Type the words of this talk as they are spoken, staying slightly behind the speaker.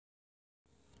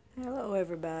Hello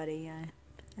everybody.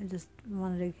 I just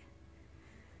wanted to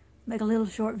make a little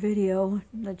short video,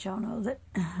 let y'all know that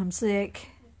I'm sick,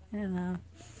 and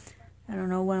I don't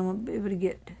know when I'm going to be able to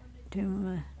get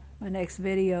to my next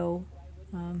video.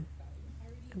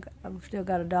 I've still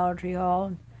got a Dollar Tree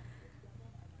haul.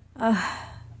 It's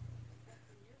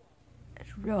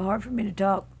real hard for me to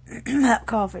talk without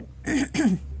coughing.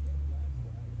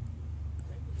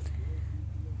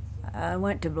 I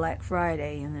went to Black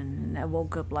Friday, and then I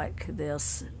woke up like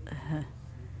this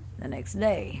the next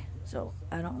day. So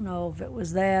I don't know if it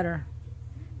was that or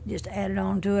just added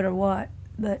on to it or what.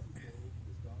 But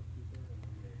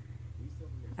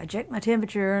I checked my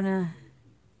temperature, and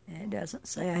it doesn't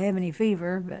say I have any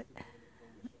fever, but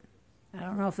I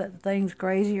don't know if that thing's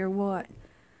crazy or what.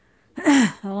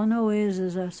 All I know is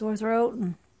a sore throat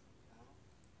and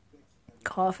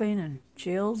coughing and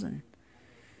chills and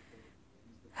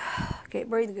can't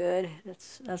breathe good.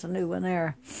 That's a new one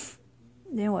there.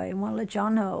 Anyway, I want to let y'all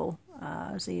know.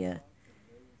 See,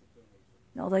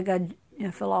 don't think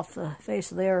I fell off the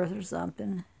face of the earth or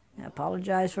something. I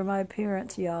apologize for my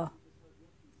appearance, y'all.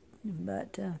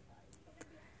 But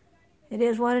it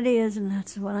is what it is, and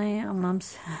that's what I am.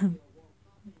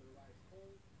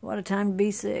 What a time to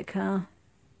be sick, huh?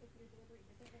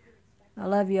 I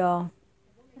love y'all,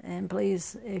 and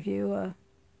please, if you,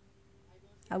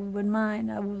 I wouldn't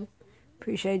mind. I would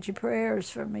appreciate your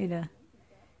prayers for me to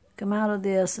come out of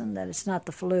this, and that it's not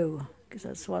the flu, because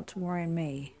that's what's worrying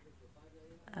me.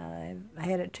 I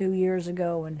had it 2 years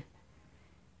ago, and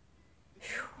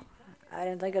I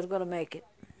didn't think I was going to make it.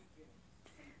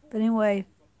 But anyway,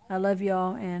 I love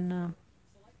y'all, and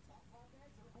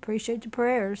appreciate your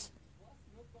prayers.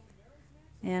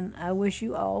 And I wish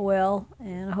you all well,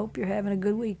 and I hope you're having a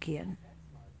good weekend.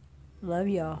 Love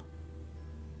y'all.